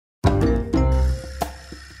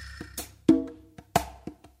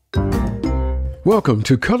Welcome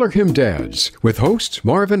to Color Him Dads with hosts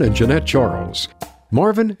Marvin and Jeanette Charles.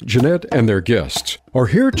 Marvin, Jeanette, and their guests are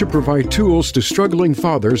here to provide tools to struggling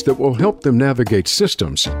fathers that will help them navigate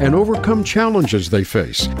systems and overcome challenges they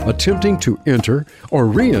face, attempting to enter or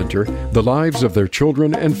re-enter the lives of their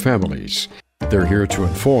children and families. They're here to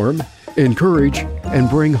inform, encourage, and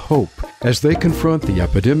bring hope as they confront the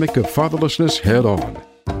epidemic of fatherlessness head on.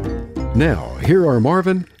 Now, here are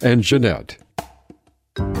Marvin and Jeanette.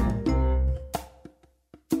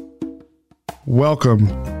 Welcome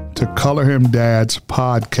to Color Him Dads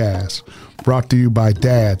podcast, brought to you by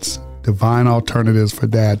DADS, Divine Alternatives for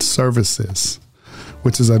Dads Services,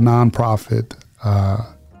 which is a nonprofit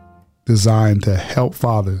designed to help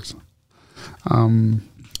fathers.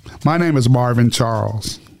 My name is Marvin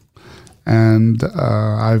Charles, and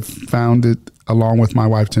I've founded, along with my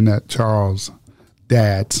wife Jeanette Charles,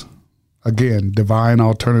 DADS, again, Divine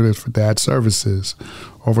Alternatives for Dads Services,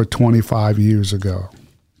 over 25 years ago.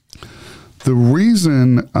 The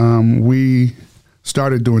reason we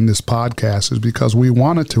started doing this podcast is because we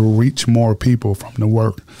wanted to reach more people from the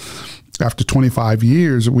work. After 25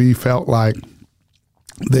 years, we felt like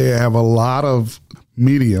they have a lot of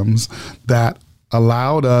mediums that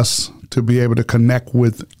allowed us to be able to connect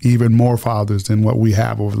with even more fathers than what we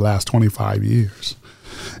have over the last 25 years.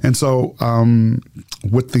 And so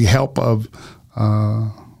with the help of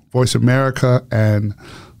Voice America and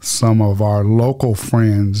some of our local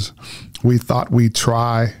friends, we thought we'd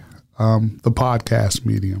try the podcast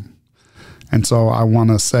medium. And so I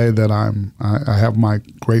want to say that I have my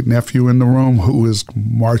great nephew in the room who is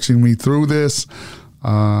marching me through this.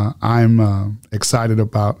 I'm excited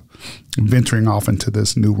about venturing off into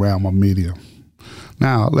this new realm of media.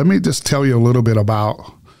 Now, let me just tell you a little bit about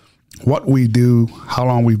what we do, how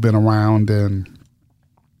long we've been around, and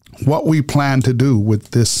what we plan to do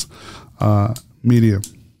with this media.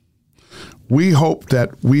 We hope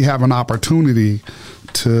that we have an opportunity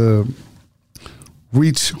to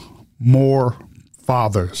reach more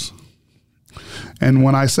fathers. And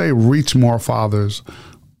when I say reach more fathers,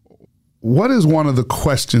 what is one of the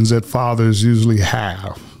questions that fathers usually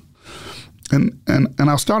have? And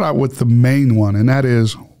I'll start out with the main one, and that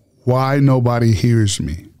is, why nobody hears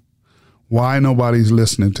me? Why nobody's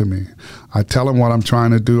listening to me? I tell them what I'm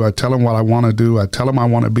trying to do. I tell them what I want to do. I tell them I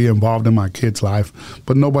want to be involved in my kid's life,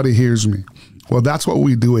 but nobody hears me. Well, that's what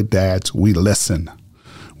we do at DADS. We listen.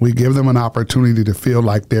 We give them an opportunity to feel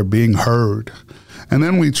like they're being heard. And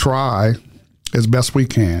then we try, as best we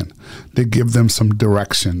can, to give them some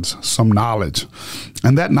directions, some knowledge.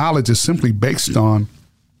 And that knowledge is simply based on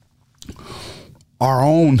our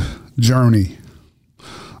own journey.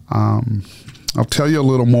 I'll tell you a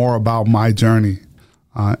little more about my journey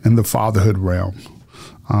in the fatherhood realm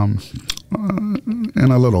in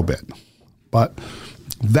a little bit. But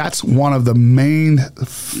that's one of the main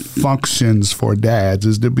functions for dads,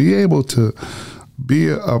 is to be able to be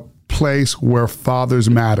a place where fathers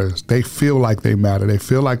matters. They feel like they matter. They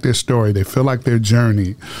feel like their story. They feel like their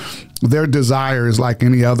journey. Their desire is like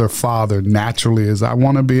any other father naturally is, I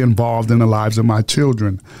want to be involved in the lives of my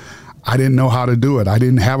children. I didn't know how to do it. I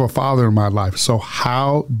didn't have a father in my life. So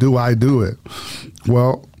how do I do it?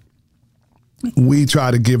 Well, we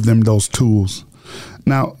try to give them those tools.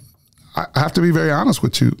 Now, I have to be very honest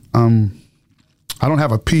with you. I don't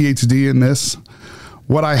have a PhD in this.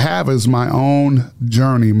 What I have is my own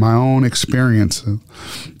journey, my own experiences.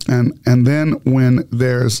 And then when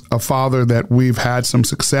there's a father that we've had some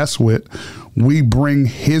success with, we bring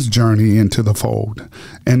his journey into the fold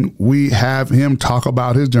and we have him talk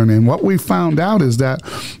about his journey. And what we found out is that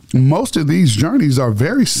most of these journeys are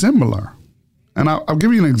very similar. And I'll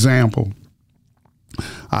give you an example.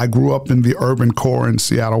 I grew up in the urban core in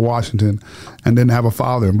Seattle, Washington, and didn't have a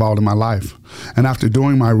father involved in my life. And after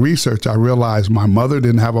doing my research, I realized my mother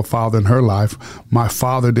didn't have a father in her life. My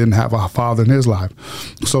father didn't have a father in his life.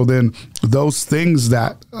 So then those things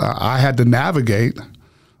that I had to navigate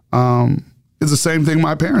is the same thing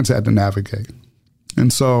my parents had to navigate.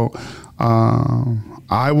 And so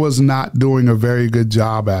I was not doing a very good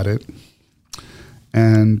job at it.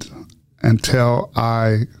 And until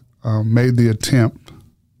I made the attempt,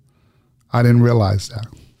 I didn't realize that.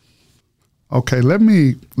 Okay, let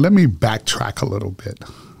me backtrack a little bit.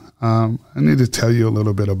 I need to tell you a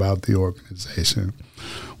little bit about the organization.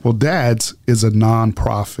 Well, DADS is a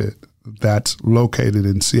nonprofit that's located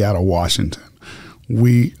in Seattle, Washington.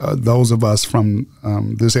 We, those of us from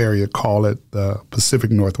this area, call it the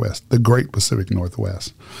Pacific Northwest, the Great Pacific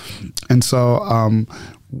Northwest. And so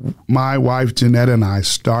my wife, Jeanette, and I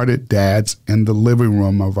started DADS in the living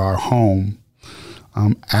room of our home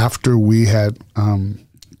after we had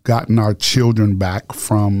gotten our children back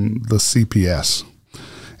from the CPS.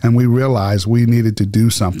 And we realized we needed to do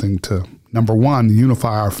something to, number one,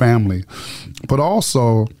 unify our family, but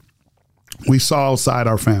also we saw outside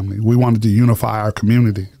our family. We wanted to unify our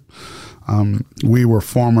community. We were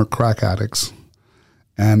former crack addicts.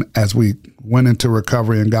 And as we went into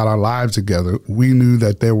recovery and got our lives together, we knew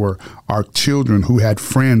that there were our children who had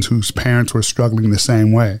friends whose parents were struggling the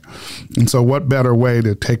same way. And so what better way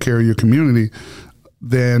to take care of your community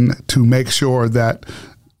than to make sure that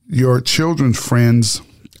your children's friends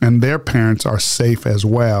and their parents are safe as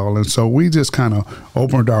well. And so we just kind of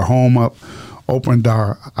opened our home up, opened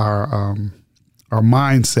our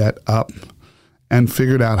mindset up, and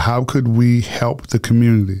figured out how could we help the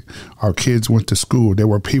community. Our kids went to school. There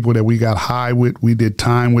were people that we got high with, we did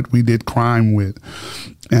time with, we did crime with.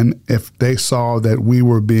 And if they saw that we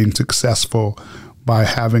were being successful by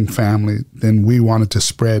having family, then we wanted to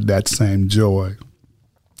spread that same joy.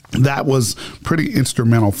 That was pretty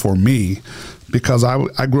instrumental for me because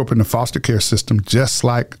I grew up in the foster care system just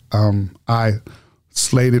like I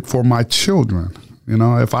slated for my children. You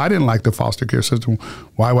know, if I didn't like the foster care system,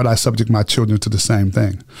 why would I subject my children to the same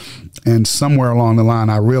thing? And somewhere along the line,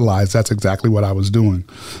 I realized that's exactly what I was doing.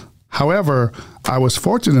 However, I was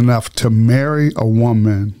fortunate enough to marry a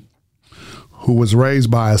woman who was raised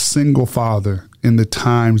by a single father in the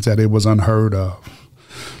times that it was unheard of.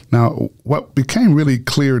 Now, what became really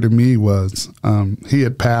clear to me was he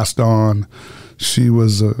had passed on. She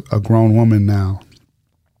was a grown woman now.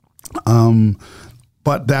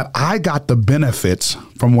 But that I got the benefits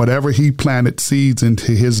from whatever he planted seeds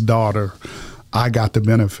into his daughter, I got the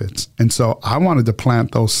benefits. And so I wanted to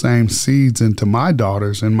plant those same seeds into my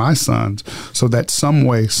daughters and my sons so that some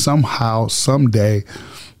way, somehow, someday,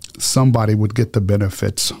 somebody would get the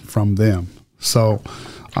benefits from them. So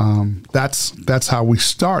that's how we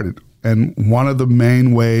started. And one of the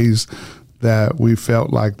main ways that we felt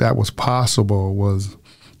like that was possible was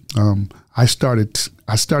I started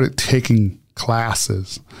taking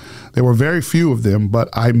classes. There were very few of them, but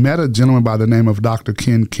I met a gentleman by the name of Dr.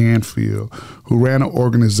 Ken Canfield, who ran an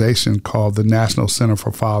organization called the National Center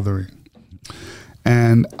for Fathering.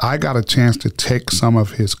 And I got a chance to take some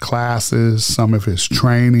of his classes, some of his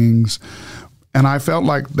trainings, and I felt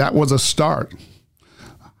like that was a start.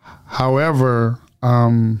 However,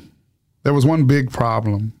 there was one big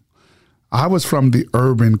problem. I was from the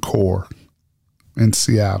urban core in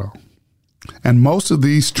Seattle. And most of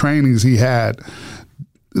these trainings he had,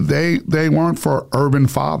 they weren't for urban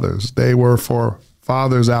fathers. They were for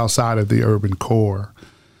fathers outside of the urban core.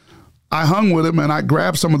 I hung with him and I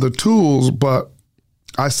grabbed some of the tools, but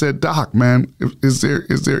I said, Doc, man, is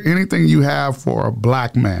there anything you have for a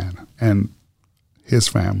black man and his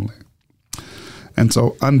family? And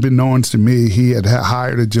so unbeknownst to me, he had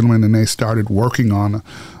hired a gentleman and they started working on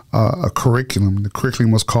a curriculum. The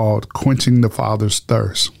curriculum was called Quenching the Father's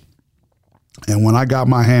Thirst. And when I got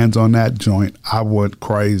my hands on that joint, I went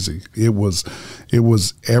crazy. It was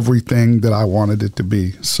everything that I wanted it to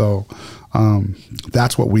be. So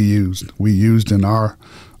that's what we used. We used in our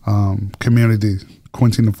community,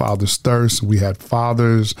 Quenching the Father's Thirst. We had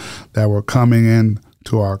fathers that were coming in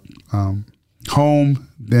to our home.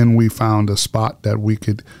 Then we found a spot that we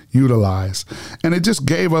could utilize. And it just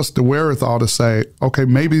gave us the wherewithal to say, okay,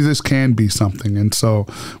 maybe this can be something. And so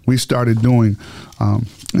we started doing,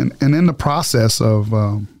 and in the process of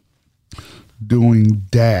doing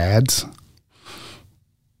DADS,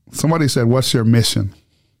 somebody said, what's your mission?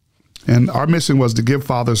 And our mission was to give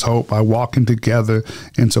fathers hope by walking together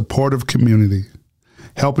in supportive community,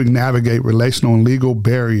 helping navigate relational and legal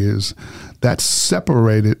barriers that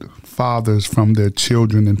separated fathers from their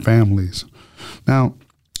children and families. Now,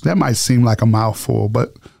 that might seem like a mouthful,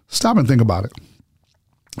 but stop and think about it.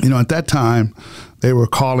 You know, at that time, they were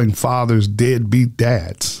calling fathers deadbeat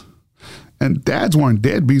dads. And dads weren't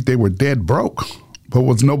deadbeat, they were dead broke. But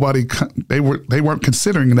was nobody, they weren't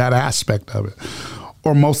considering that aspect of it.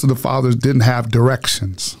 Or most of the fathers didn't have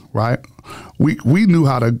directions, right? We knew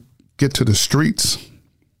how to get to the streets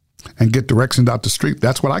and get directions out the street.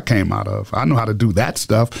 That's what I came out of. I knew how to do that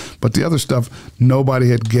stuff, but the other stuff, nobody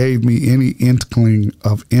had gave me any inkling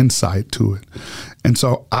of insight to it. And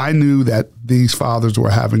so I knew that these fathers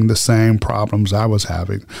were having the same problems I was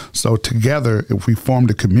having. So together, if we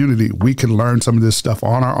formed a community, we could learn some of this stuff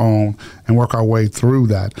on our own and work our way through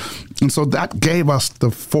that. And so that gave us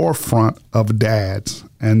the forefront of DADS.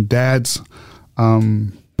 And DADS,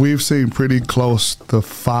 we've seen pretty close to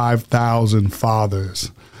 5,000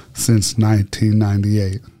 fathers since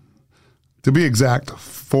 1998. To be exact,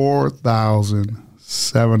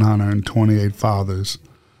 4,728 fathers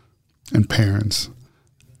and parents.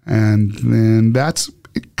 And then that's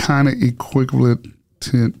kind of equivalent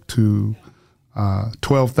to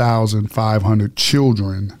 12,500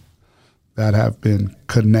 children that have been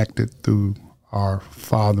connected through our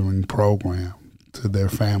fathering program to their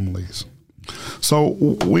families. So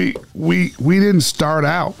we didn't start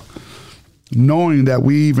out knowing that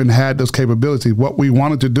we even had those capabilities. What we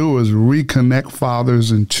wanted to do is reconnect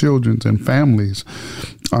fathers and children and families,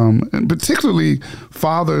 and particularly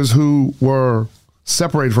fathers who were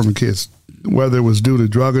separated from the kids, whether it was due to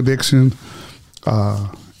drug addiction,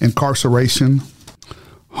 incarceration,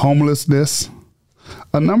 homelessness,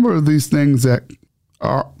 a number of these things that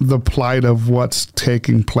are the plight of what's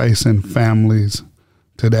taking place in families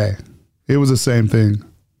today. It was the same thing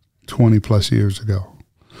 20 plus years ago.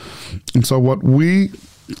 And so what we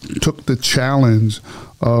took the challenge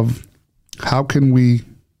of, how can we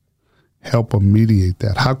help mediate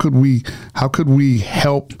that? How could we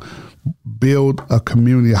help build a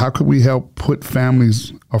community? How could we help put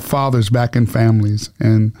families or fathers back in families?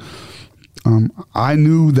 And I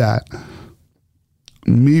knew that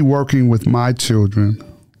me working with my children,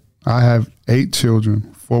 I have 8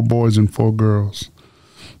 children, 4 boys and 4 girls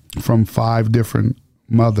from 5 different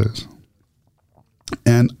mothers.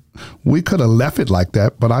 And we could have left it like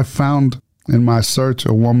that, but I found in my search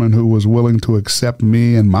a woman who was willing to accept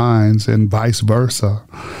me and mine, and vice versa.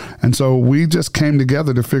 And so we just came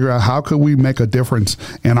together to figure out, how could we make a difference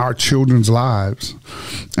in our children's lives?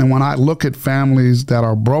 And when I look at families that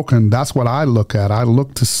are broken, that's what I look at. I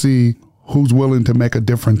look to see who's willing to make a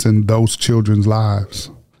difference in those children's lives.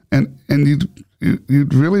 And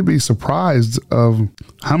you'd really be surprised of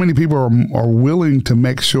how many people are willing to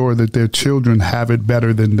make sure that their children have it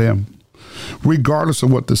better than them, regardless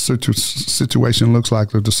of what the situation looks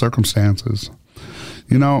like or the circumstances.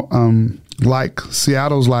 You know, like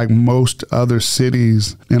Seattle's like most other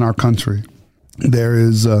cities in our country. There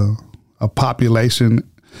is a population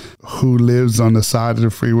who lives on the side of the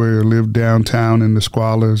freeway or live downtown in the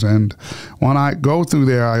squalors. And when I go through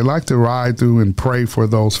there, I like to ride through and pray for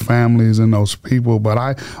those families and those people. But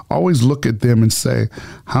I always look at them and say,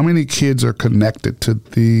 how many kids are connected to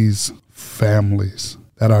these families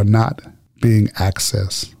that are not being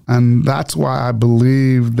accessed? And that's why I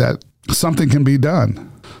believe that something can be done.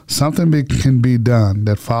 Something can be done,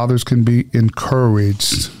 that fathers can be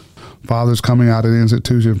encouraged. Fathers coming out of the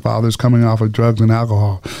institution, fathers coming off of drugs and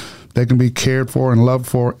alcohol, they can be cared for and loved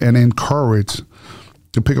for and encouraged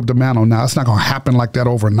to pick up the mantle. Now, it's not going to happen like that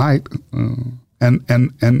overnight.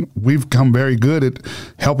 And we've come very good at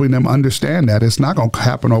helping them understand that. It's not going to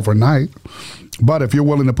happen overnight. But if you're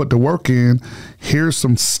willing to put the work in, here's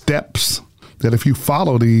some steps that if you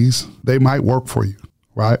follow these, they might work for you,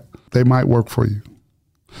 right? They might work for you.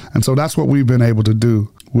 And so that's what we've been able to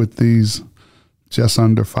do with these just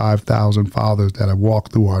under 5,000 fathers that have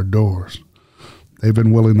walked through our doors. They've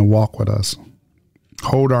been willing to walk with us,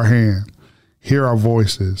 hold our hand, hear our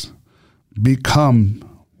voices, become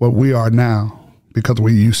what we are now, because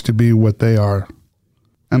we used to be what they are.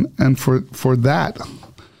 And for that,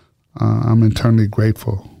 I'm eternally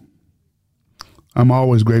grateful. I'm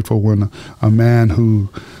always grateful when a man who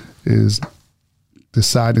is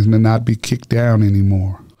deciding to not be kicked down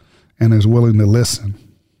anymore and is willing to listen.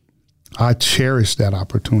 I cherish that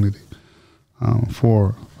opportunity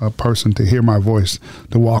for a person to hear my voice,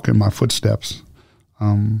 to walk in my footsteps,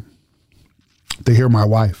 to hear my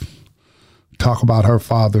wife talk about her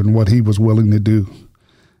father and what he was willing to do,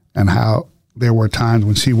 and how there were times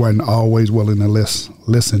when she wasn't always willing to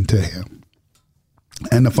listen to him.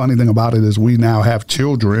 And the funny thing about it is, we now have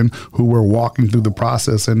children who were walking through the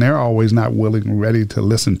process, and they're always not willing and ready to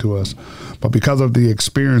listen to us. But because of the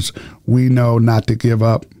experience, we know not to give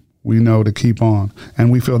up. We know to keep on.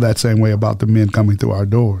 And we feel that same way about the men coming through our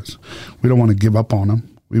doors. We don't want to give up on them.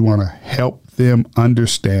 We want to help them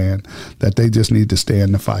understand that they just need to stay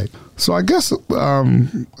in the fight. So I guess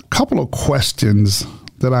a couple of questions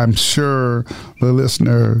that I'm sure the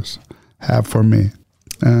listeners have for me.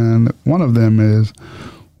 And one of them is,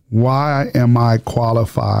 why am I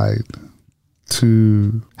qualified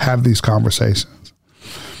to have these conversations?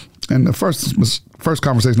 And the first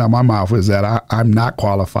conversation out of my mouth is that I'm not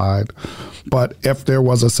qualified. But if there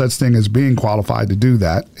was a such thing as being qualified to do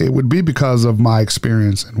that, it would be because of my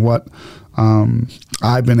experience and what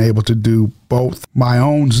I've been able to do, both my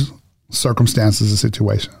own circumstances and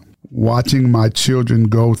situation. Watching my children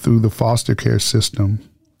go through the foster care system,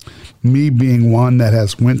 me being one that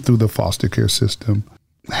has went through the foster care system,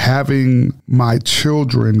 having my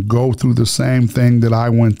children go through the same thing that I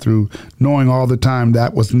went through, knowing all the time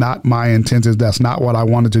that was not my intentions, that's not what I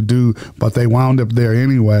wanted to do, but they wound up there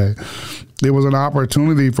anyway. It was an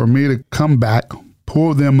opportunity for me to come back,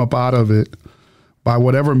 pull them up out of it, by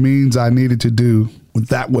whatever means I needed to do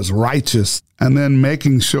that was righteous. And then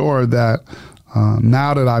making sure that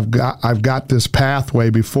now that I've got this pathway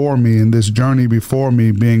before me and this journey before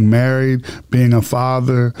me, being married, being a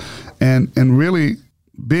father, and really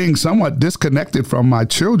being somewhat disconnected from my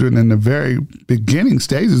children in the very beginning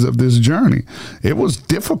stages of this journey. It was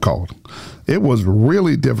difficult. It was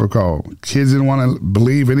really difficult. Kids didn't want to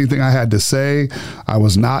believe anything I had to say. I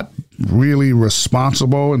was not really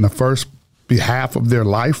responsible in the first behalf of their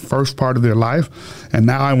life, first part of their life. And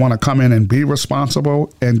now I want to come in and be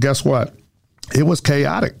responsible. And guess what? It was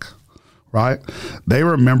chaotic, right? They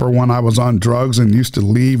remember when I was on drugs and used to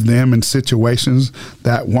leave them in situations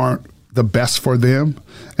that weren't the best for them.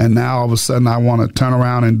 And now all of a sudden I want to turn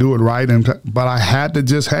around and do it right. But I had to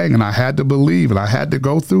just hang, and I had to believe, and I had to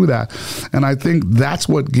go through that. And I think that's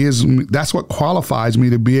what qualifies me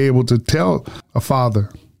to be able to tell a father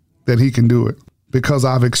that he can do it, because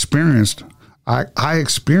I've experienced, I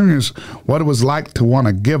experienced what it was like to want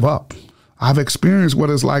to give up. I've experienced what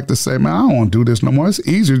it's like to say, man, I don't want to do this no more. It's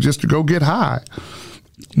easier just to go get high,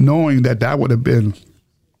 knowing that would have been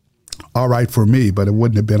all right for me, but it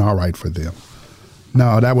wouldn't have been all right for them.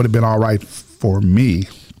 No, that would have been all right for me,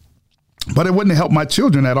 but it wouldn't have helped my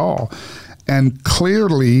children at all. And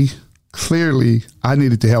clearly, I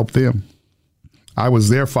needed to help them. I was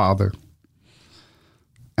their father,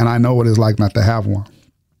 and I know what it's like not to have one.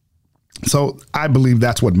 So I believe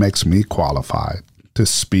that's what makes me qualified to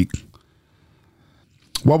speak.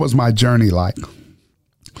 What was my journey like?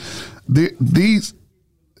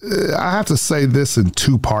 I have to say this in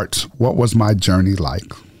two parts. What was my journey like?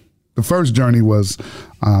 The first journey was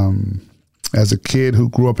as a kid who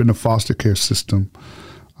grew up in the foster care system.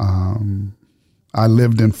 I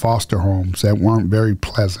lived in foster homes that weren't very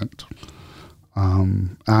pleasant.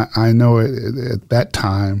 I know at that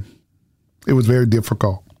time it was very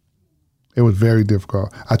difficult. It was very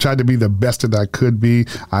difficult. I tried to be the best that I could be.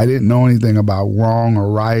 I didn't know anything about wrong or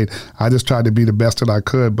right. I just tried to be the best that I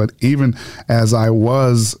could. But even as I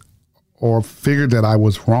was, or figured that I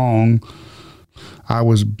was wrong,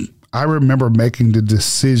 I remember making the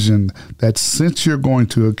decision that since you're going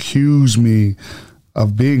to accuse me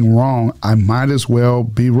of being wrong, I might as well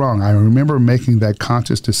be wrong. I remember making that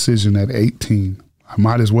conscious decision at 18. I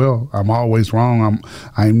might as well. I'm always wrong.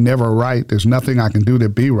 I'm never right. There's nothing I can do to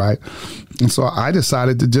be right. And so I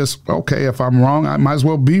decided to just, okay, if I'm wrong, I might as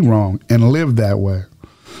well be wrong and live that way.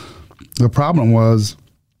 The problem was,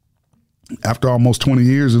 after almost 20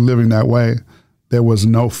 years of living that way, there was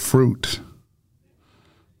no fruit.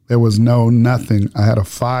 There was nothing. I had a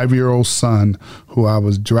 5-year-old son who I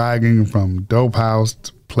was dragging from dope house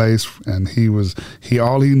to place, and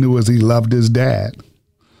all he knew was he loved his dad.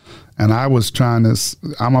 And I was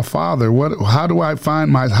I'm a father. How do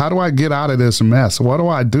I get out of this mess? What do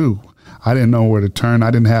I do? I didn't know where to turn.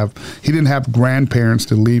 He didn't have grandparents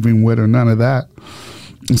to leave him with or none of that.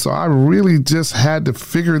 And so I really just had to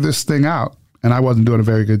figure this thing out. And I wasn't doing a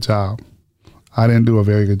very good job. I didn't do a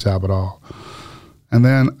very good job at all. And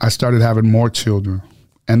then I started having more children.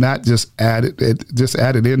 And that just added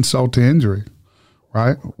insult to injury,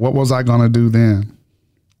 right? What was I going to do then?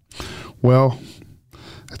 Well,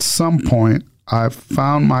 at some point, I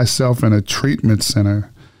found myself in a treatment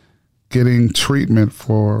center getting treatment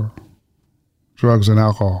for drugs and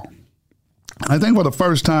alcohol. I think for the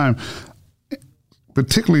first time,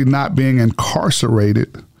 particularly not being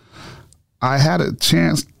incarcerated, I had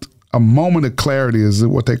a moment of clarity is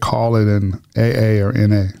what they call it in AA or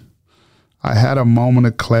NA. I had a moment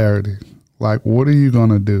of clarity. Like, what are you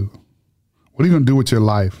going to do? What are you going to do with your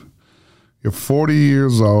life? You're 40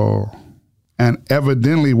 years old. And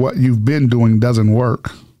evidently what you've been doing doesn't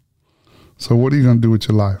work. So what are you going to do with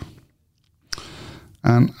your life?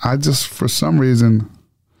 And I just, for some reason,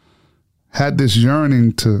 had this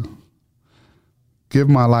yearning to give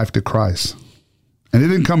my life to Christ. And it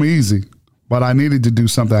didn't come easy, but I needed to do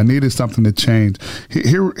something. I needed something to change.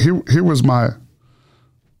 Here was my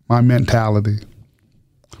mentality.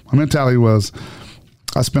 My mentality was,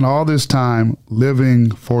 I spent all this time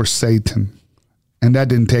living for Satan, and that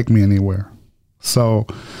didn't take me anywhere. So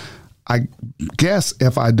I guess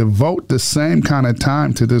if I devote the same kind of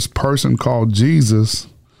time to this person called Jesus,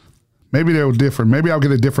 maybe they're different. Maybe I'll get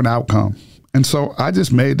a different outcome. And so I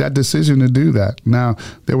just made that decision to do that. Now,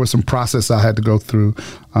 there was some process I had to go through.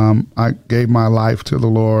 I gave my life to the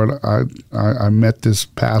Lord. I met this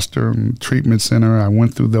pastor in treatment center. I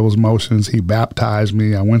went through those motions. He baptized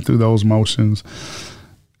me. I went through those motions.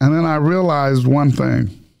 And then I realized one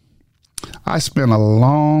thing. I spent a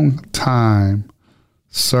long time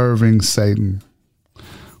serving Satan.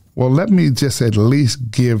 Well, let me just at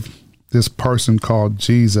least give this person called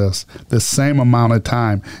Jesus the same amount of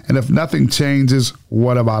time. And if nothing changes,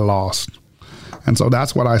 what have I lost? And so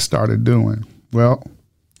that's what I started doing. Well,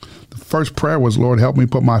 the first prayer was, Lord, help me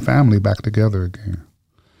put my family back together again.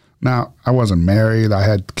 Now, I wasn't married. I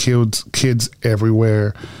had kids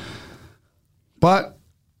everywhere. But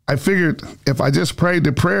I figured if I just prayed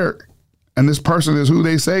the prayer and this person is who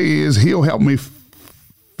they say he is, he'll help me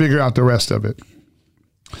figure out the rest of it.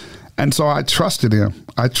 And so I trusted him.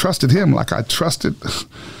 I trusted him like I trusted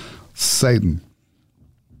Satan.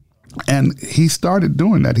 And he started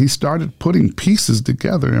doing that. He started putting pieces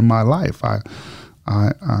together in my life. I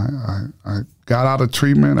got out of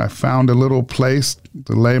treatment. I found a little place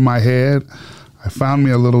to lay my head. I found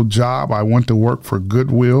me a little job. I went to work for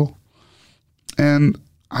Goodwill. And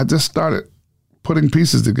I just started putting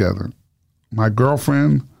pieces together. My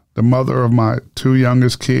girlfriend, the mother of my two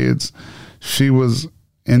youngest kids, she was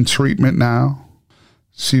in treatment now.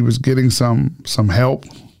 She was getting some help.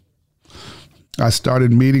 I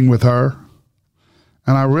started meeting with her,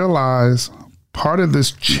 and I realized part of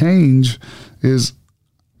this change is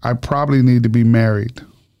I probably need to be married.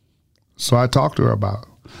 So I talked to her about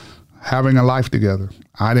having a life together.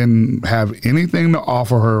 I didn't have anything to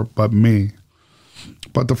offer her but me.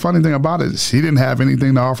 But the funny thing about it, she didn't have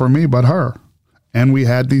anything to offer me but her. And we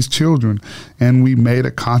had these children, and we made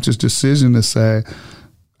a conscious decision to say,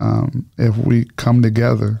 if we come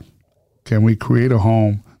together, can we create a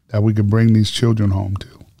home that we could bring these children home to?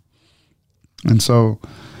 And so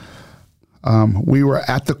we were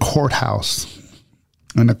at the courthouse,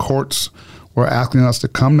 and the courts were asking us to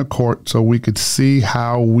come to court so we could see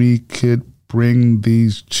how we could bring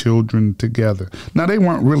these children together. Now, they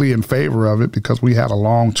weren't really in favor of it because we had a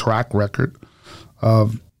long track record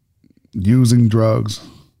of using drugs,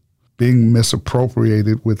 being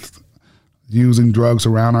misappropriated with using drugs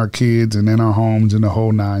around our kids and in our homes and the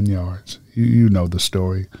whole 9 yards. You know the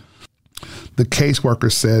story. The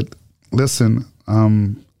caseworker said, listen,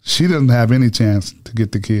 she doesn't have any chance to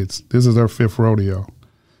get the kids. This is her 5th rodeo.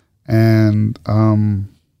 And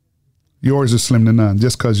yours is slim to none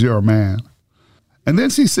just because you're a man. And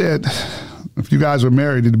then she said, if you guys were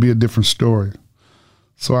married, it'd be a different story.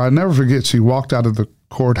 So I never forget, she walked out of the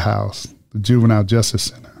courthouse, the Juvenile Justice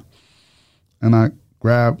Center, and I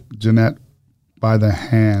grabbed Jeanette by the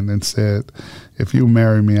hand and said, if you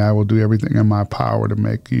marry me, I will do everything in my power to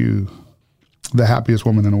make you the happiest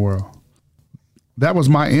woman in the world. That was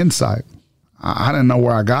my insight. I didn't know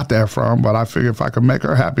where I got that from, but I figured if I could make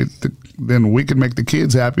her happy, then we could make the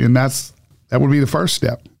kids happy, and that would be the first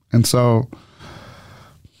step. And so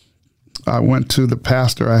I went to the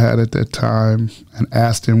pastor I had at that time and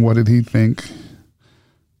asked him what did he think.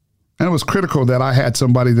 And it was critical that I had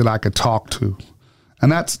somebody that I could talk to.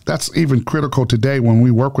 And that's even critical today when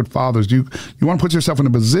we work with fathers. You want to put yourself in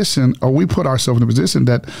a position, or we put ourselves in a position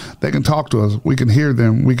that they can talk to us. We can hear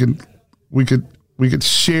them. We could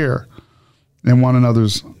share in one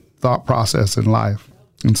another's thought process in life.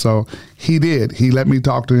 And so he did. He let me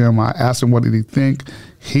talk to him. I asked him what did he think.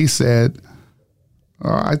 He said,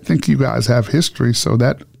 I think you guys have history, so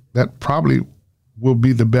that probably will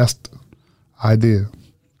be the best idea.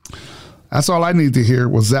 That's all I needed to hear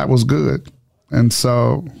was that was good. And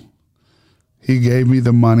so he gave me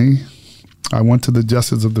the money. I went to the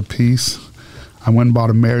Justice of the Peace. I went and bought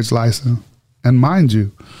a marriage license. And mind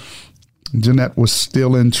you, Jeanette was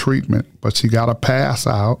still in treatment, but she got a pass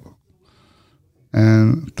out.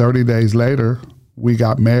 And 30 days later, we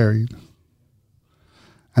got married.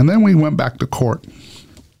 And then we went back to court.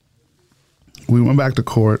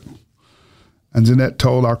 And Jeanette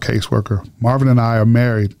told our caseworker, Marvin and I are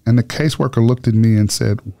married. And the caseworker looked at me and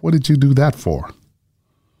said, what did you do that for?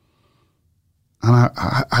 And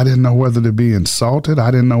I didn't know whether to be insulted. I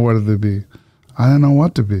didn't know what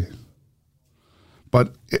to be.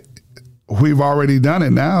 But we've already done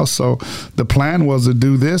it now. So the plan was to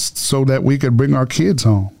do this so that we could bring our kids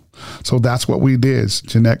home. So that's what we did.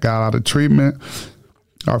 Jeanette got out of treatment.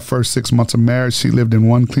 Our first 6 months of marriage, she lived in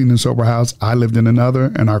one clean and sober house. I lived in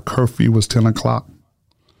another, and our curfew was 10 o'clock.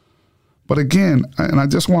 But again, and I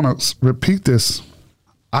just want to repeat this,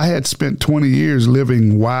 I had spent 20 years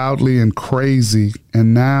living wildly and crazy,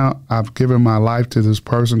 and now I've given my life to this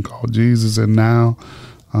person called Jesus, and now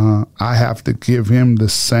I have to give him the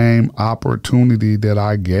same opportunity that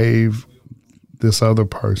I gave this other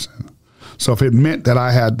person. So if it meant that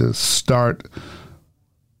I had to start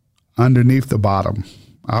underneath the bottom,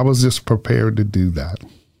 I was just prepared to do that.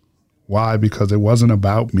 Why? Because it wasn't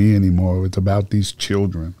about me anymore. It was about these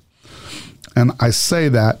children. And I say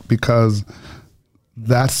that because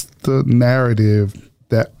that's the narrative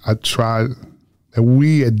that I try that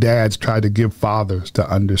we at DADS try to give fathers to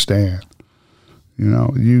understand. You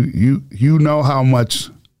know, you know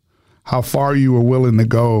how far you were willing to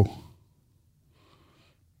go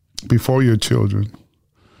before your children.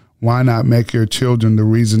 Why not make your children the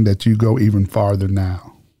reason that you go even farther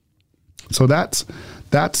now? So that's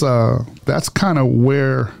kind of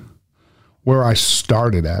where I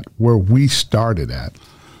started at, where we started at.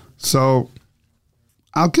 So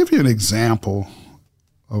I'll give you an example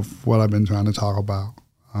of what I've been trying to talk about.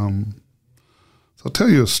 So I'll tell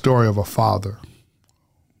you a story of a father,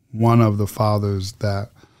 one of the fathers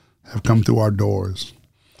that have come through our doors.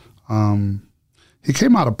 He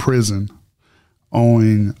came out of prison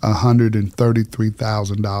owing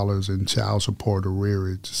 $133,000 in child support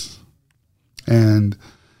arrearages. And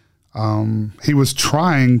he was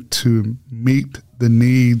trying to meet the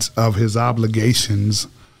needs of his obligations,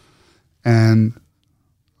 and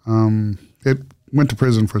it went to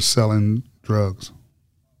prison for selling drugs,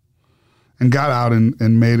 and got out and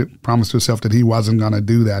promised himself that he wasn't going to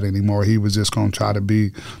do that anymore. He was just going to try to be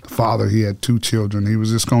the father. He had 2 children. He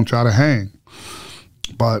was just going to try to hang.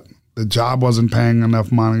 But the job wasn't paying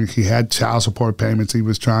enough money. He had child support payments he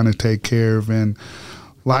was trying to take care of. And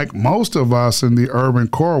like most of us in the urban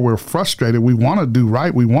core, we're frustrated. We want to do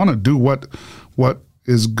right. We want to do what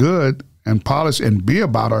is good and polished and be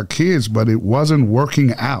about our kids, but it wasn't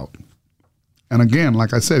working out. And again,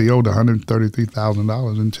 like I said, he owed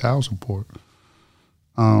 $133,000 in child support.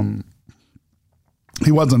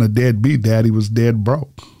 He wasn't a deadbeat dad. He was dead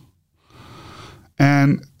broke.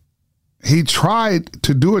 And he tried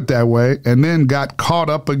to do it that way and then got caught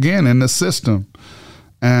up again in the system.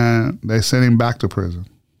 And they sent him back to prison.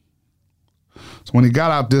 So when he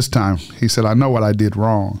got out this time, he said, I know what I did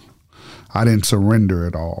wrong. I didn't surrender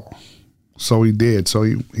at all. So he did. So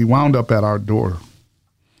he wound up at our door,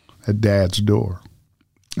 at Dad's door,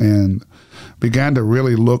 and began to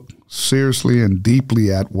really look seriously and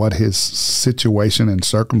deeply at what his situation and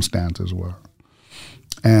circumstances were.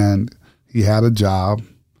 And he had a job,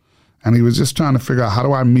 and he was just trying to figure out, how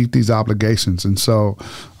do I meet these obligations? And so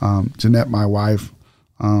Jeanette, my wife,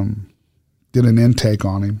 did an intake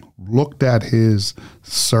on him, looked at his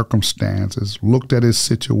circumstances, looked at his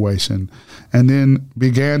situation, and then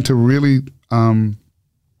began to really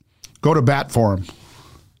go to bat for him.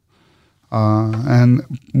 And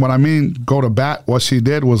what I mean, go to bat, what she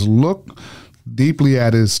did was look deeply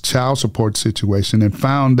at his child support situation and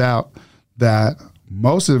found out that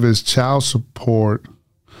most of his child support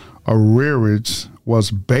arrearage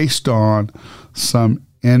was based on some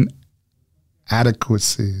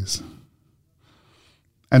inadequacies.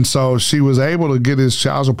 And so she was able to get his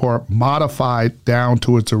child support modified down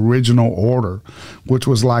to its original order, which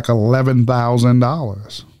was like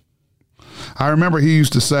 $11,000. I remember he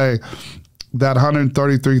used to say that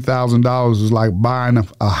 $133,000 was like buying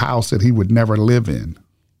a house that he would never live in.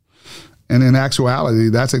 And in actuality,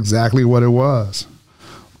 that's exactly what it was.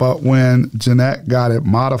 But when Jeanette got it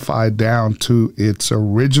modified down to its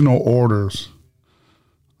original orders,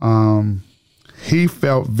 he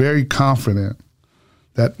felt very confident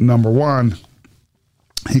that, number one,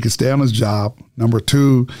 he could stay on his job. Number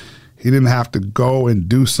two, he didn't have to go and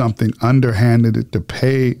do something underhanded to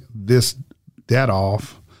pay this debt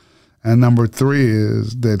off. And number three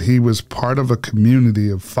is that he was part of a community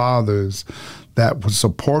of fathers that would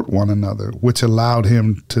support one another, which allowed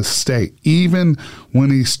him to stay. Even when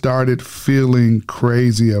he started feeling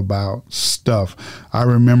crazy about stuff. I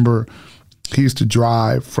remember he used to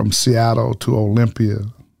drive from Seattle to Olympia,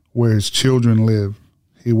 where his children lived.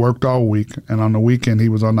 He worked all week, and on the weekend he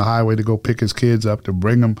was on the highway to go pick his kids up to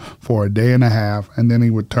bring them for a day and a half, and then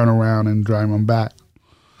he would turn around and drive them back.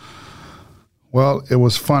 Well, it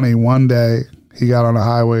was funny. One day he got on the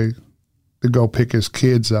highway to go pick his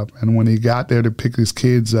kids up, and when he got there to pick his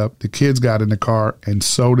kids up, the kids got in the car, and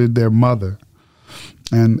so did their mother.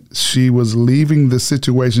 And she was leaving the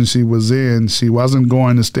situation she was in. She wasn't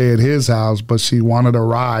going to stay at his house, but she wanted a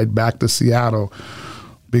ride back to Seattle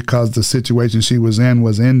because the situation she was in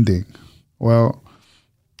was ending. Well,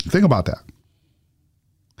 think about that.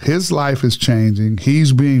 His life is changing.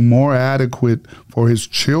 He's being more adequate for his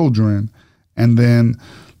children. And then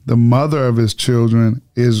the mother of his children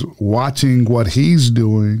is watching what he's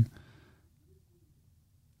doing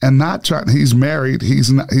and not trying. He's married.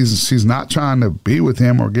 She's not trying to be with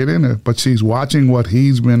him or get in it, but she's watching what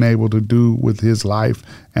he's been able to do with his life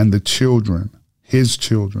and the children, his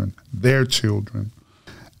children, their children.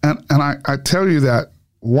 And I tell you that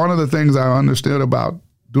one of the things I understood about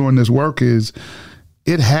doing this work is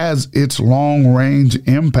it has its long-range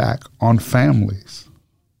impact on families.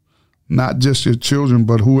 not just your children,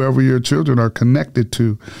 but whoever your children are connected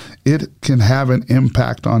to, it can have an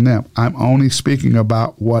impact on them. I'm only speaking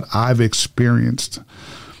about what I've experienced.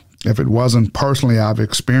 If it wasn't personally, I've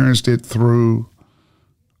experienced it through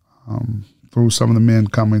some of the men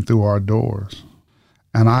coming through our doors.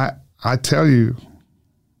 And I tell you,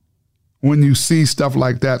 when you see stuff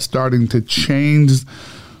like that starting to change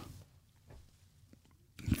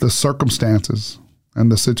the circumstances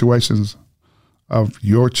and the situations of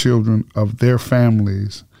your children, of their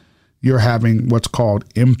families, you're having what's called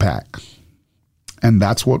impact. And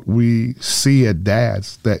that's what we see at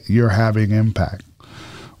DADS, that you're having impact.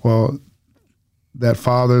 Well, that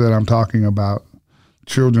father that I'm talking about,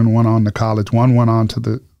 children went on to college. One went on to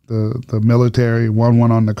the military. One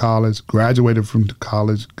went on to college, graduated from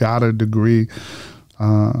college, got a degree.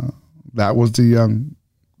 That was the young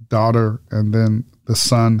daughter. And then the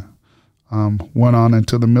son went on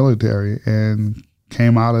into the military and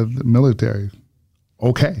came out of the military.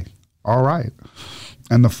 Okay, all right.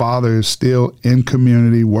 And the father is still in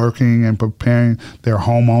community working and preparing. They're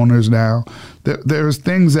homeowners now. There's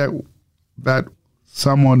things that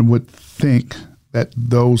someone would think that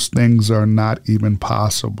those things are not even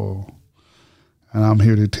possible. And I'm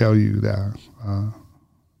here to tell you that.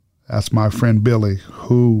 That's my friend Billy,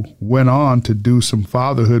 who went on to do some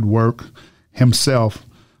fatherhood work himself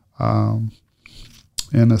in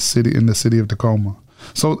the city of Tacoma.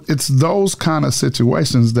 So it's those kind of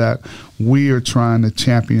situations that we are trying to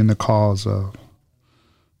champion the cause of.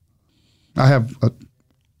 I have a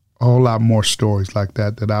whole lot more stories like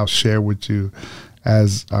that I'll share with you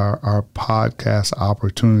as our podcast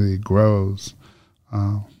opportunity grows.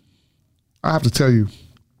 I have to tell you,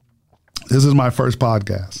 this is my first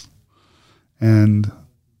podcast, and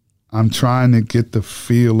I'm trying to get the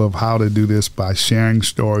feel of how to do this by sharing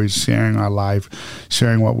stories, sharing our life,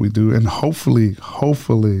 sharing what we do, and hopefully,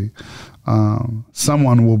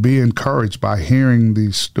 someone will be encouraged by hearing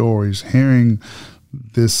these stories, hearing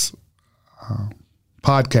this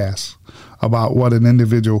podcast about what an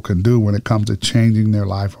individual can do when it comes to changing their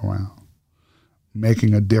life around,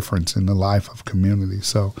 making a difference in the life of community.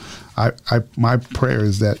 So my prayer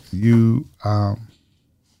is that you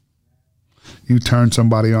turn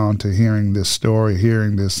somebody on to hearing this story,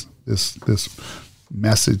 hearing this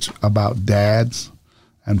message about dads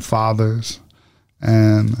and fathers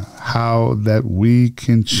and how that we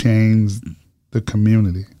can change the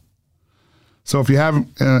community. So if you have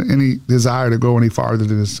any desire to go any farther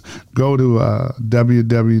than this, go to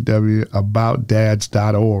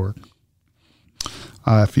www.aboutdads.org.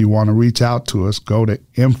 If you want to reach out to us, go to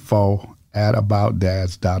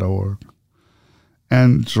info@aboutdads.org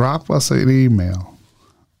and drop us an email.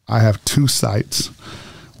 I have 2 sites.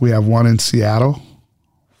 We have one in Seattle,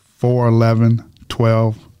 411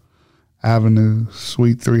 12th Avenue,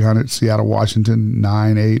 Suite 300, Seattle, Washington,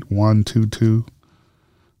 98122.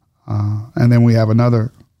 And then we have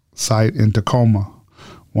another site in Tacoma,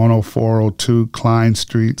 10402 Klein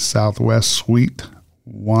Street, Southwest, Suite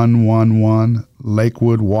 111,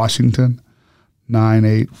 Lakewood, Washington,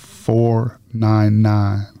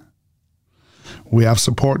 98499. We have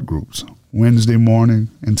support groups, Wednesday morning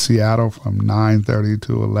in Seattle from 9:30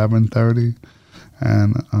 to 11:30,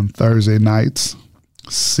 and on Thursday nights,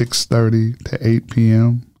 6:30 to 8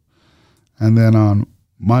 p.m., and then on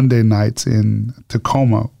Monday nights in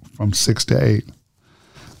Tacoma from 6 to 8.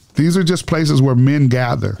 These are just places where men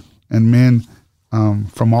gather, and men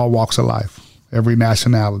from all walks of life, every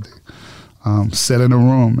nationality, sit in a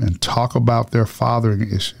room and talk about their fathering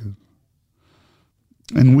issues.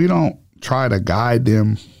 And we don't try to guide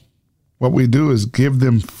them. What we do is give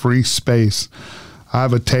them free space. I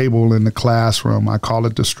have a table in the classroom. I call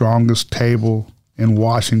it the strongest table in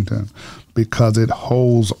Washington because it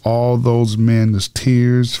holds all those men's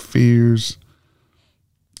tears, fears,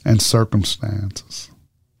 and circumstances.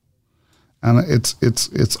 And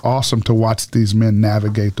it's awesome to watch these men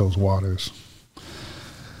navigate those waters.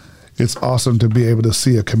 It's awesome to be able to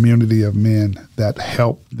see a community of men that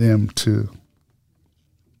help them to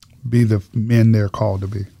be the men they're called to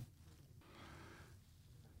be.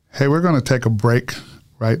 Hey, we're going to take a break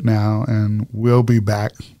right now, and we'll be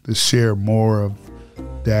back to share more of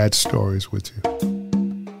Dad's stories with you.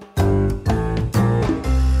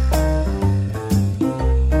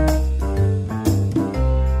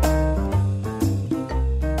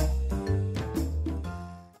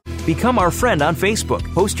 Become our friend on Facebook.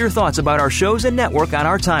 Post your thoughts about our shows and network on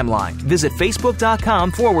our timeline. Visit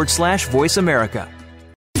facebook.com/Voice America.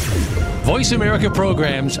 Voice America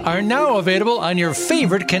programs are now available on your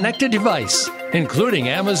favorite connected device. including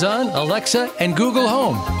Amazon, Alexa, and Google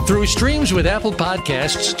Home. Through streams with Apple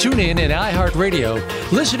Podcasts, TuneIn, and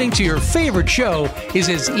iHeartRadio, listening to your favorite show is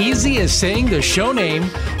as easy as saying the show name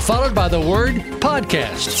followed by the word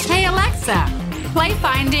podcast. Hey, Alexa, play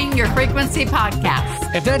Finding Your Frequency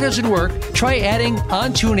podcast. If that doesn't work, try adding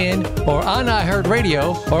on TuneIn or on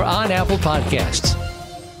iHeartRadio or on Apple Podcasts.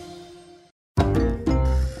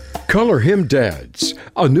 Color Him Dads.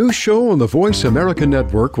 A new show on the Voice America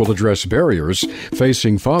Network will address barriers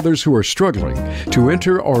facing fathers who are struggling to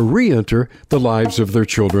enter or re-enter the lives of their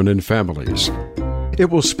children and families. It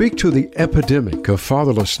will speak to the epidemic of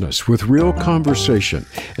fatherlessness with real conversation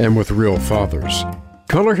and with real fathers.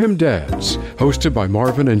 Color Him Dads, hosted by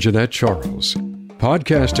Marvin and Jeanette Charles.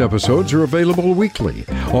 Podcast episodes are available weekly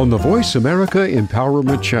on the Voice America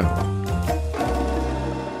Empowerment Channel.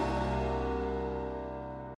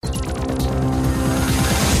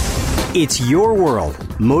 It's your world.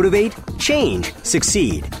 Motivate, change,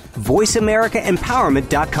 succeed.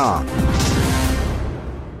 VoiceAmericaEmpowerment.com.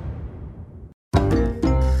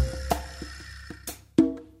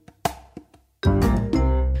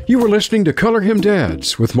 You are listening to Color Him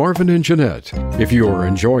Dads with Marvin and Jeanette. If you are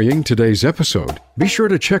enjoying today's episode, be sure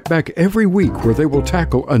to check back every week where they will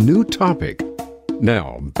tackle a new topic.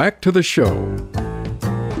 Now, back to the show.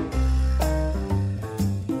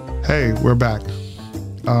 Hey, we're back.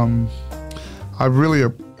 I really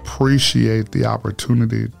appreciate the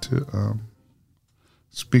opportunity to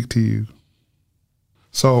speak to you.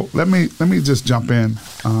 So let me just jump in.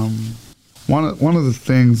 One of the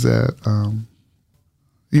things that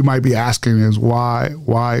you might be asking is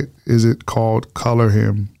why is it called Color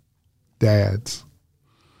Him Dads?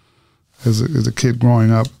 As a kid growing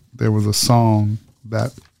up, there was a song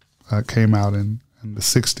that came out in the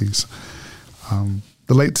 60s,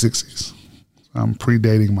 the late 60s. I'm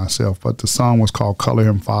predating myself, but the song was called Color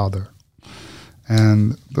Him Father.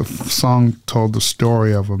 And the song told the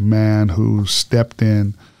story of a man who stepped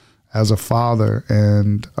in as a father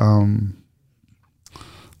and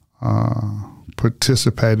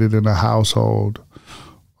participated in a household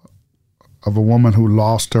of a woman who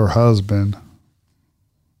lost her husband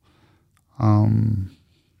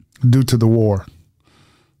due to the war.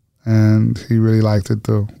 And he really liked it,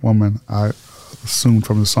 the woman, I assumed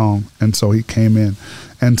from the song, and so he came in.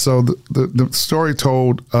 And so the story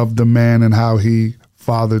told of the man and how he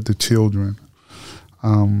fathered the children.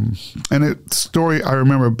 And it story, I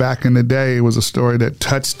remember back in the day, it was a story that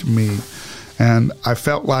touched me. And I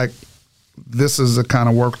felt like this is the kind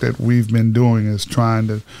of work that we've been doing, is trying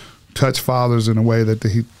to touch fathers in a way that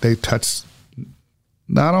they touch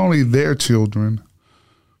not only their children,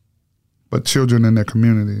 but children in their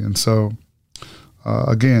community. And so,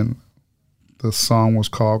 again, the song was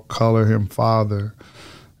called Color Him Father.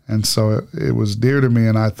 And so it was dear to me.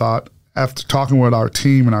 And I thought, after talking with our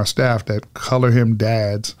team and our staff, that Color Him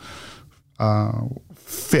Dads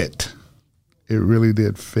fit. It really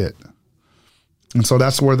did fit. And so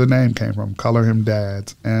that's where the name came from, Color Him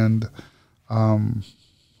Dads. And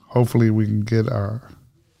hopefully we can get an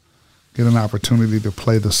opportunity to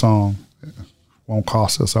play the song. It won't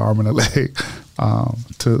cost us an arm and a leg,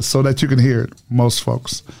 so that you can hear it, most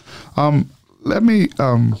folks. Let me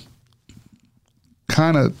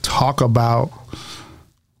kind of talk about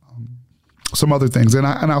some other things. And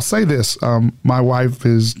I'll say this, my wife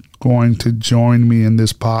is going to join me in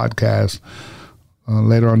this podcast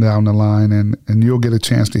later on down the line, and you'll get a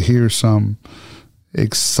chance to hear some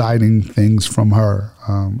exciting things from her.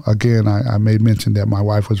 Again, I made mention that my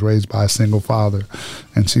wife was raised by a single father,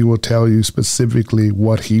 and she will tell you specifically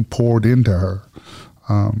what he poured into her.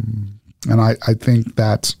 And I think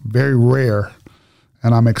that's very rare,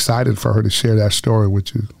 and I'm excited for her to share that story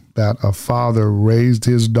with you, that a father raised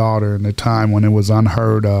his daughter in a time when it was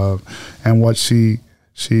unheard of, and what she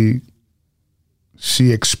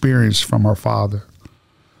experienced from her father.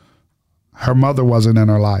 Her mother wasn't in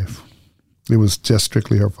her life. It was just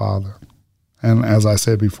strictly her father. And as I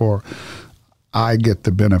said before, I get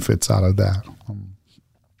the benefits out of that.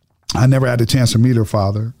 I never had a chance to meet her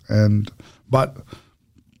father, but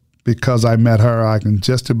because I met her, I can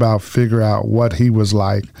just about figure out what he was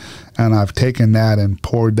like. And I've taken that and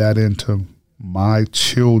poured that into my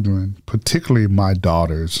children, particularly my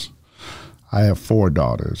daughters. I have 4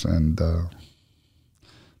 daughters, and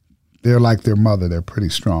they're like their mother. They're pretty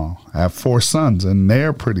strong. I have 4 sons, and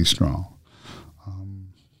they're pretty strong.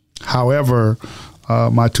 However,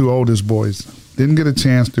 my 2 oldest boys didn't get a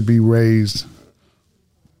chance to be raised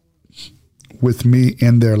with me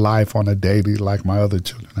in their life on a daily like my other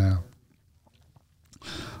children have.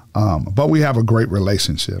 But we have a great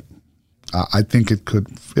relationship. I think it could,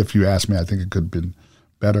 if you ask me, I think it could have been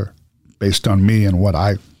better. based on me and what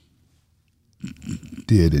I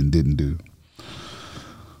did and didn't do.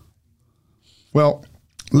 Well,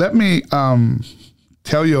 let me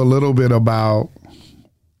tell you a little bit about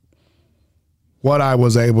what I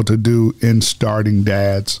was able to do in starting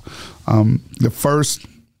DADS. The first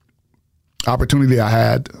opportunity I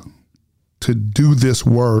had to do this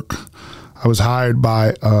work, I was hired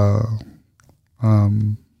by a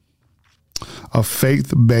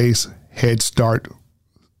faith-based Head Start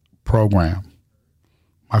program.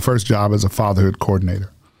 My first job as a fatherhood coordinator.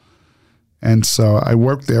 And so I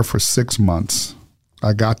worked there for 6 months.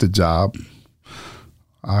 I got the job.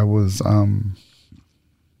 I was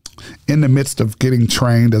in the midst of getting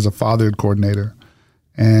trained as a fatherhood coordinator.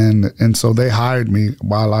 And so they hired me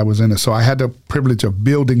while I was in it. So I had the privilege of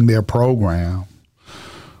building their program.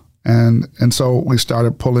 And so we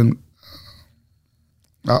started pulling.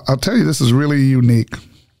 I'll tell you, this is really unique.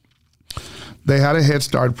 They had a Head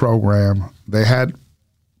Start program. They had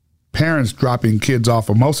parents dropping kids off,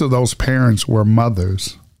 and most of those parents were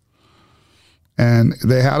mothers. And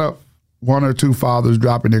they had one or two fathers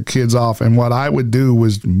dropping their kids off, and what I would do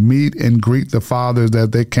was meet and greet the fathers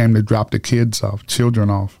that they came to drop the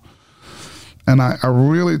children off. And I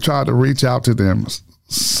really tried to reach out to them.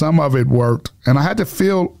 Some of it worked, and I had to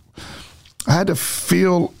feel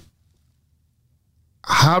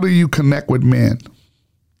how do you connect with men?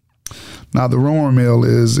 Now, the rumor mill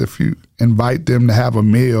is if you invite them to have a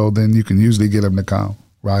meal, then you can usually get them to come,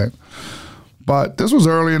 right? But this was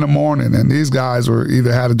early in the morning, and these guys were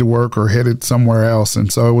either headed to work or headed somewhere else,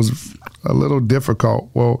 and so it was a little difficult.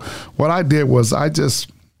 Well, what I did was I just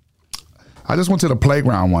went to the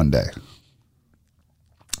playground one day.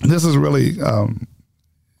 This is really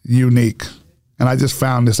unique, and I just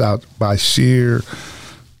found this out by sheer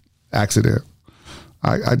accident.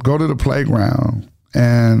 I'd go to the playground,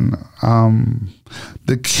 and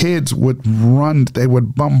the kids would run. They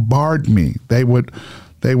would bombard me. They would,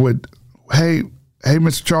 hey,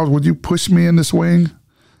 Mr. Charles, would you push me in the swing?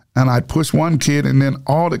 And I'd push one kid, and then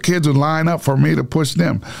all the kids would line up for me to push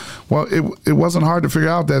them. Well, it wasn't hard to figure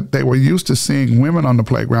out that they were used to seeing women on the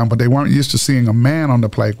playground, but they weren't used to seeing a man on the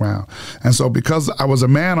playground. And so because I was a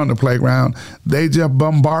man on the playground, they just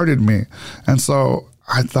bombarded me. And so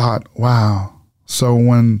I thought, wow. So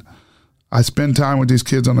when I spend time with these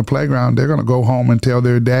kids on the playground, they're going to go home and tell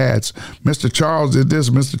their dads, Mr. Charles did this,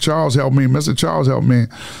 Mr. Charles helped me, Mr. Charles helped me.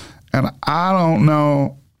 And I don't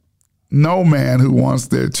know no man who wants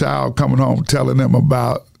their child coming home telling them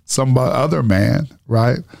about some other man,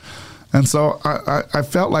 right? And so I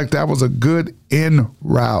felt like that was a good in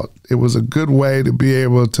route. It was a good way to be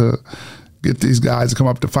able to get these guys to come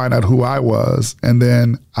up to find out who I was, and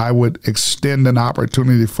then I would extend an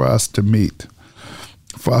opportunity for us to meet,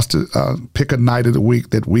 for us to pick a night of the week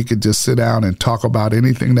that we could just sit down and talk about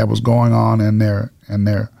anything that was going on in their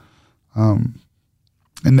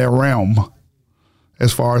realm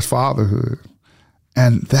as far as fatherhood.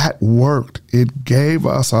 And that worked. It gave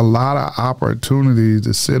us a lot of opportunities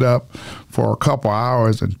to sit up for a couple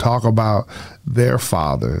hours and talk about their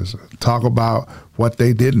fathers, talk about what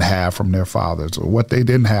they didn't have from their fathers or what they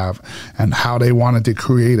didn't have and how they wanted to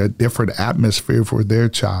create a different atmosphere for their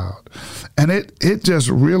child. And it just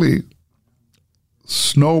really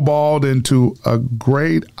snowballed into a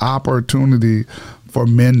great opportunity for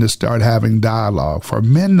men to start having dialogue, for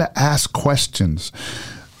men to ask questions.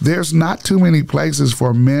 There's not too many places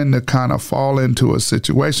for men to kind of fall into a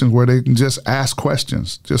situation where they can just ask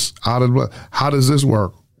questions, just out of the, how does this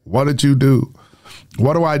work? What did you do?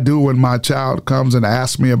 What do I do when my child comes and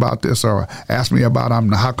asks me about this or asks me about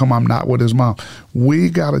how come I'm not with his mom? We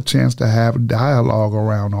got a chance to have dialogue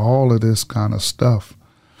around all of this kind of stuff.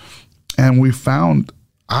 And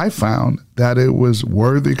I found that it was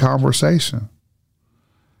worthy conversation.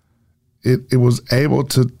 It was able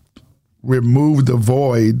to remove the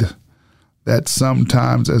void that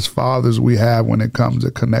sometimes as fathers we have when it comes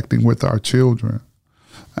to connecting with our children.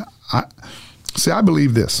 I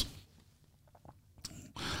believe this.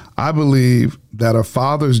 I believe that a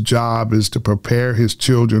father's job is to prepare his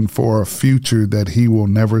children for a future that he will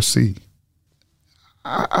never see.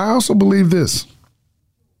 I also believe this.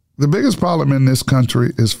 The biggest problem in this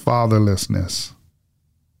country is fatherlessness.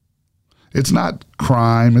 It's not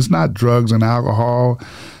crime. It's not drugs and alcohol.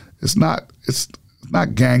 It's not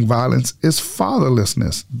gang violence. It's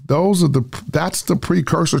fatherlessness. That's the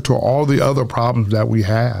precursor to all the other problems that we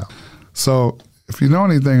have. So if you know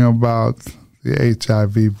anything about the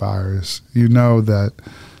HIV virus, you know that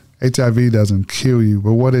HIV doesn't kill you,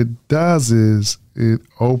 but what it does is it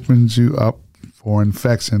opens you up for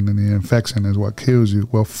infection, and the infection is what kills you.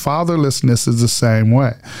 Well, fatherlessness is the same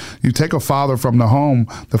way. You take a father from the home,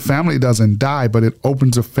 the family doesn't die, but it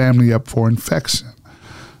opens a family up for infection,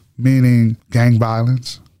 meaning gang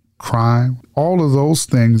violence, crime, all of those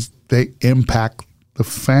things, they impact the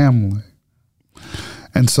family.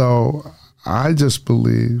 And so I just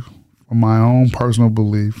believe, from my own personal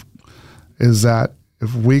belief, is that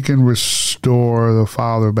if we can restore the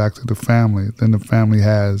father back to the family, then the family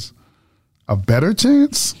has a better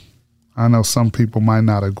chance. I know some people might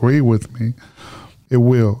not agree with me. It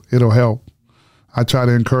will. It'll help. I try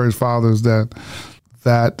to encourage fathers that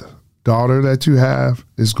that daughter that you have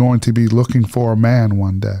is going to be looking for a man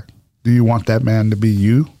one day. Do you want that man to be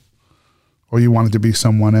you, or you want it to be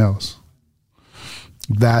someone else?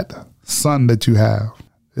 That son that you have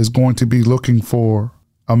is going to be looking for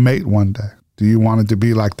a mate one day. Do you want it to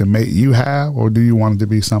be like the mate you have, or do you want it to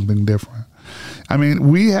be something different? I mean,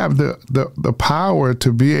 we have the power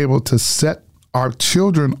to be able to set our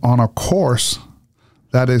children on a course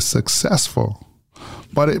that is successful.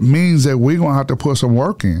 But it means that we're going to have to put some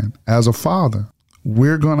work in as a father.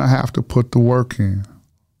 We're going to have to put the work in.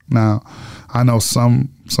 Now, I know some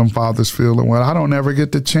fathers feel that, well, I don't ever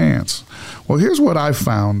get the chance. Well, here's what I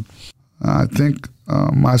found. I think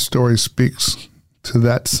my story speaks to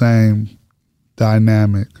that same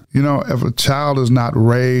dynamic. You know, if a child is not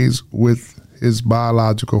raised with his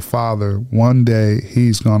biological father, one day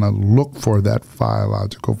he's going to look for that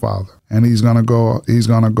biological father. And he's going to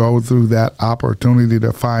go through that opportunity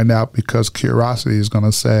to find out, because curiosity is going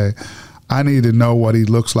to say, I need to know what he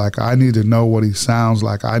looks like. I need to know what he sounds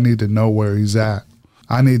like. I need to know where he's at.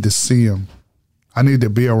 I need to see him. I need to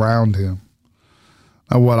be around him.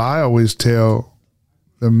 Now, what I always tell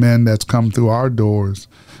the men that's come through our doors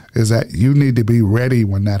is that you need to be ready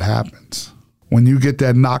when that happens. When you get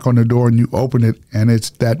that knock on the door and you open it and it's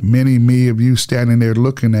that mini me of you standing there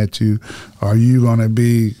looking at you, are you going to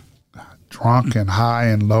be drunk and high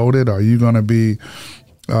and loaded? Are you going to be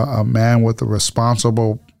a man with a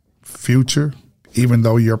responsible future, even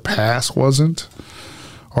though your past wasn't?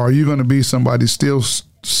 Or are you going to be somebody still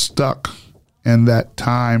stuck in that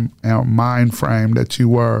time and mind frame that you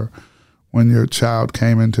were when your child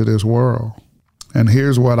came into this world? And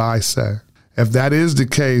here's what I say. If that is the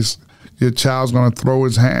case, your child's going to throw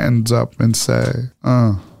his hands up and say,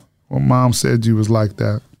 well, mom said you was like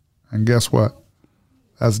that. And guess what?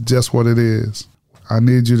 That's just what it is. I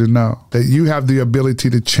need you to know that you have the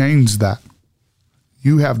ability to change that.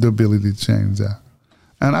 You have the ability to change that.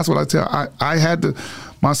 And that's what I tell.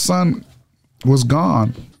 My son was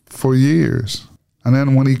gone for years. And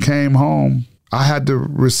then when he came home, I had to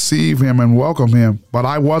receive him and welcome him, but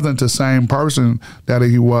I wasn't the same person that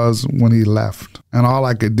he was when he left. And all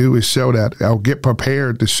I could do is show that. I'll get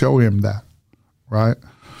prepared to show him that, right?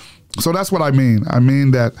 So that's what I mean. I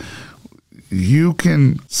mean that you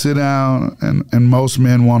can sit down and most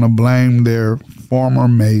men want to blame their former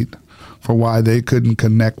mate for why they couldn't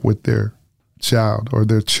connect with their child or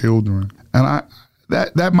their children. And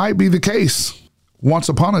that might be the case once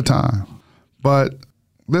upon a time, but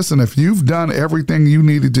listen, if you've done everything you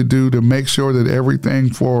needed to do to make sure that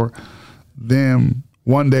everything for them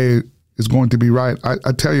one day is going to be right.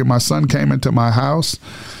 I tell you, my son came into my house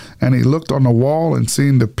and he looked on the wall and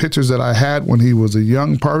seen the pictures that I had when he was a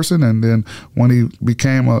young person, and then when he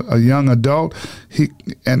became a young adult,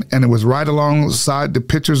 and it was right alongside the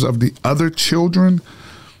pictures of the other children.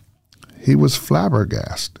 He was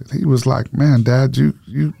flabbergasted. He was like, man, Dad,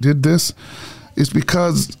 you did this? It's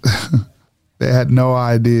because they had no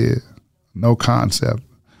idea, no concept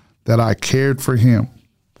that I cared for him,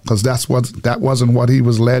 because that wasn't what he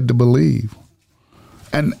was led to believe.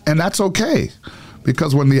 And that's okay,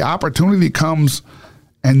 because when the opportunity comes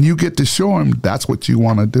and you get to show him, that's what you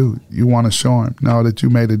want to do. You want to show him, no, that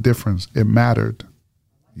you made a difference. It mattered.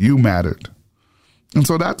 You mattered. And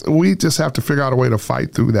so we just have to figure out a way to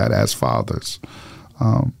fight through that as fathers.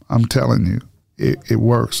 I'm telling you, it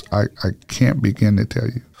works. I can't begin to tell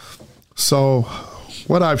you. So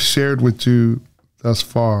what I've shared with you thus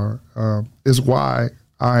far is why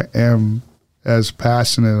I am as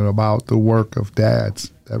passionate about the work of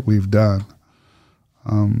dads that we've done.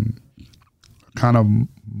 Kind of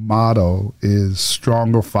motto is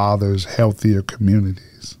stronger fathers, healthier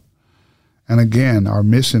communities. And again, our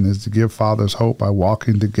mission is to give fathers hope by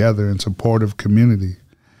walking together in supportive community,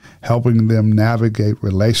 helping them navigate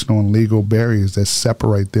relational and legal barriers that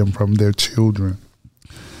separate them from their children.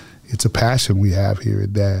 It's a passion we have here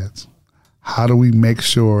at DADS. How do we make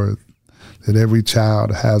sure that every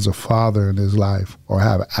child has a father in his life, or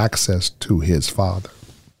have access to his father?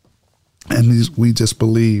 And we just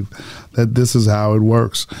believe that this is how it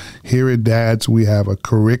works. Here at DADS, we have a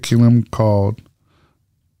curriculum called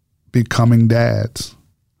Becoming DADS.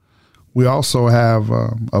 We also have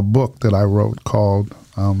a book that I wrote called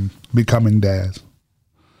Becoming DADS.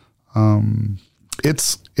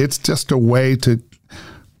 It's just a way to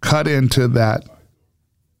cut into that.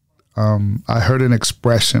 I heard an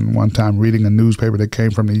expression one time reading a newspaper that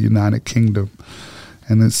came from the United Kingdom,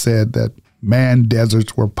 and it said that man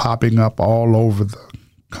deserts were popping up all over the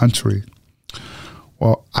country.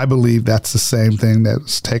 Well, I believe that's the same thing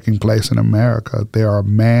that's taking place in America. There are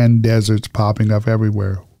man deserts popping up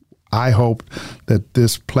everywhere. I hope that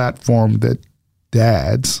this platform that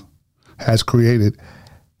DADS has created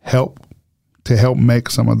help make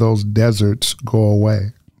some of those deserts go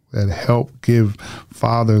away, that help give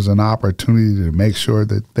fathers an opportunity to make sure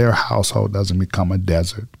that their household doesn't become a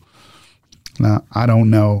desert. Now, I don't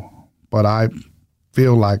know, but I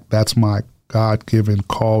feel like that's my God-given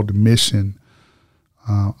called mission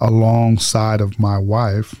alongside of my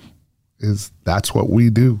wife, is that's what we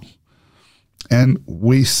do. And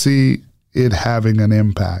we see it having an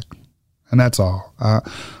impact. And that's all.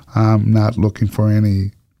 I'm not looking for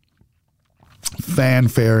any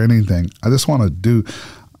fanfare or anything. I just want to do.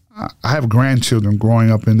 I have grandchildren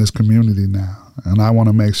growing up in this community now, and I want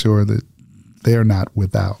to make sure that they're not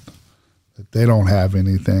without, that they don't have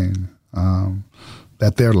anything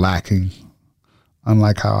that they're lacking,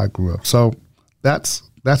 unlike how I grew up. So that's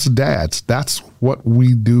DADS. That's what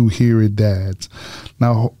we do here at DADS.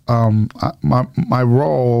 Now, my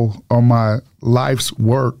role or my life's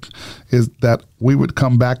work is that we would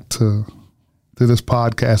come back to this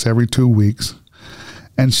podcast every 2 weeks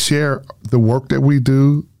and share the work that we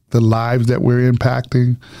do, the lives that we're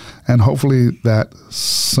impacting, and hopefully that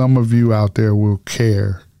some of you out there will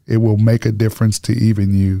care. It will make a difference to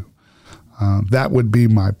even you. That would be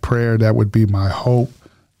my prayer. That would be my hope.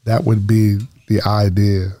 That would be the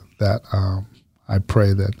idea that I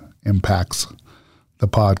pray that impacts the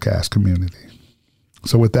podcast community.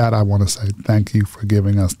 So with that, I want to say thank you for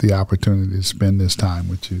giving us the opportunity to spend this time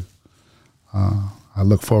with you. I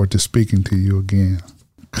look forward to speaking to you again.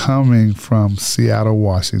 Coming from Seattle,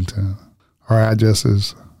 Washington, our address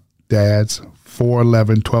is DADS,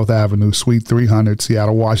 411 12th Avenue, Suite 300,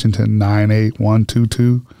 Seattle, Washington,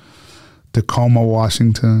 98122. Tacoma,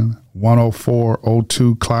 Washington,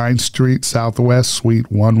 10402 Klein Street, Southwest, Suite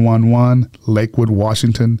 111, Lakewood,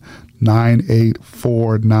 Washington,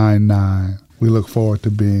 98499. We look forward to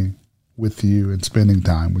being with you and spending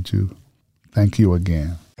time with you. Thank you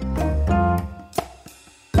again.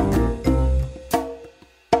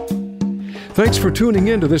 Thanks for tuning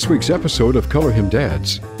in to this week's episode of Color Him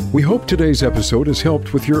Dads. We hope today's episode has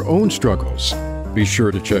helped with your own struggles. Be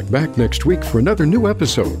sure to check back next week for another new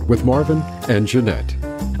episode with Marvin and Jeanette.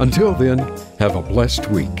 Until then, have a blessed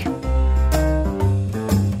week.